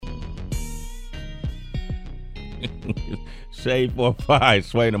Shade 4-5,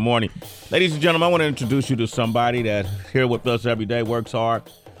 Sway in the morning. Ladies and gentlemen, I want to introduce you to somebody that's here with us every day, works hard.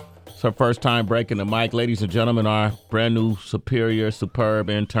 It's her first time breaking the mic. Ladies and gentlemen, our brand new superb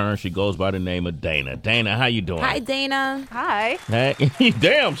intern. She goes by the name of Dana. Dana, how you doing? Hi, Dana. Hi. Hey,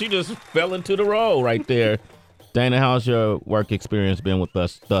 damn, she just fell into the role right there. Dana, how's your work experience been with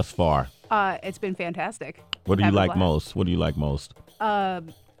us thus far? It's been fantastic. What do you Having a like blast. most? What do you like most?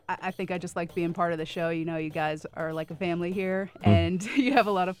 I think I just like being part of the show. You know, you guys are like a family here, and you have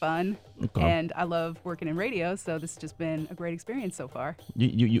a lot of fun. Okay. And I love working in radio, so this has just been a great experience so far.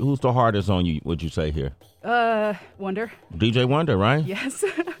 Who's the hardest on you, would you say here? Wonder. DJ Wonder, right? Yes.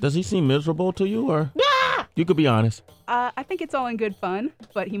 Does he seem miserable to you, or? Yeah! You could be honest. I think it's all in good fun,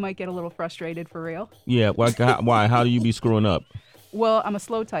 but he might get a little frustrated for real. Yeah, why? How do you be screwing up? Well, I'm a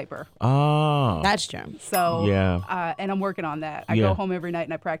slow typer, Oh. That's true. so Yeah. and I'm working on that. I Yeah. go home every night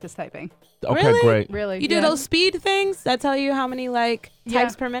and I practice typing. Okay, Really? great. Really? You do yeah. those speed things that tell you how many types Yeah.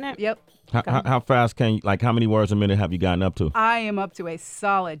 per minute? Yep. How fast can you, how many words a minute have you gotten up to? I am up to a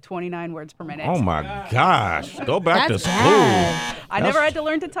solid 29 words per minute. Oh my gosh. Go back That's to school. bad. I never had to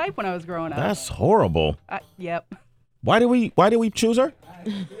learn to type when I was growing up. That's horrible. Yep. Why did we choose her?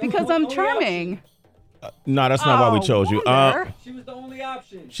 Because I'm charming. No, that's not why we chose you. Wonder. She was the only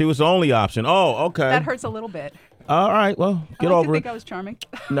option. She was the only option. Oh, okay. That hurts a little bit. All right, well, I get like over to think it. I was charming.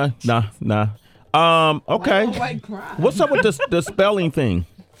 Nah. Okay. What's up with the spelling thing?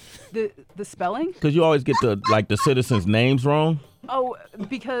 The spelling? Because you always get the citizens' names wrong. Oh,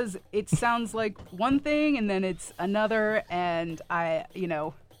 because it sounds like one thing and then it's another, and I,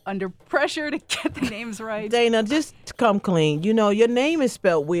 under pressure to get the names right. Dana, just come clean. You know, your name is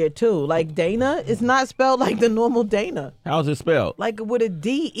spelled weird too. Like Dana is not spelled like the normal Dana. How's it spelled? Like with a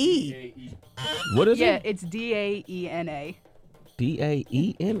D-E. What is Yeah, it? it's Daena.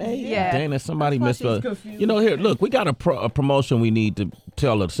 Daena? Yeah. Dana, somebody That's why misspelled. she's confused. You know, here, look, we got a promotion we need to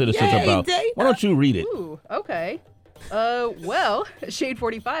tell the citizens Yay, about. Dana. Why don't you read it? Ooh, okay. Well, Shade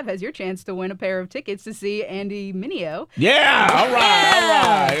 45 has your chance to win a pair of tickets to see Andy Mineo Yeah, all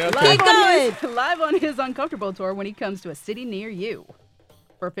right. Okay. live on his Uncomfortable tour when he comes to a city near you.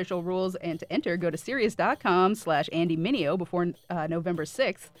 For official rules and to enter, go to Sirius.com/Andy Mineo before November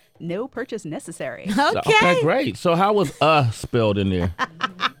 6th. No purchase necessary. Okay, great. So how was spelled in there?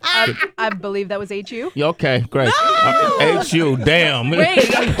 I believe that was HU. Yeah, okay, great. H-U, damn. Wait.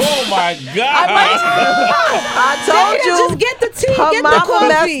 Oh, my God. I told you. Just get the tea, Her get the mama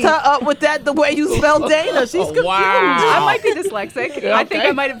coffee. messed her up with that the way you spell Dana. She's confused. Wow. I might be dyslexic. I think okay.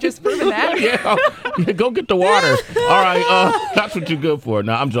 I might have just proven that. Yeah, go get the water. All right, that's what you're good for.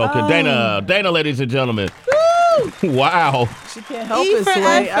 No, I'm joking. Dana, ladies and gentlemen. Wow. She can't help E it, for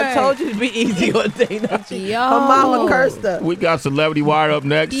Sway. I effort. told you to be easy on Dana. Yo. Her mama cursed her. We got Celebrity Wire up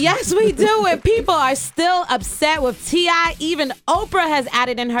next. Yes, we do. And people are still upset with T.I. Even Oprah has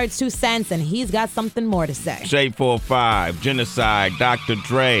added in her 2 cents, and he's got something more to say. Shade 45, Genocide, Dr.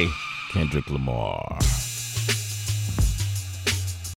 Dre, Kendrick Lamar.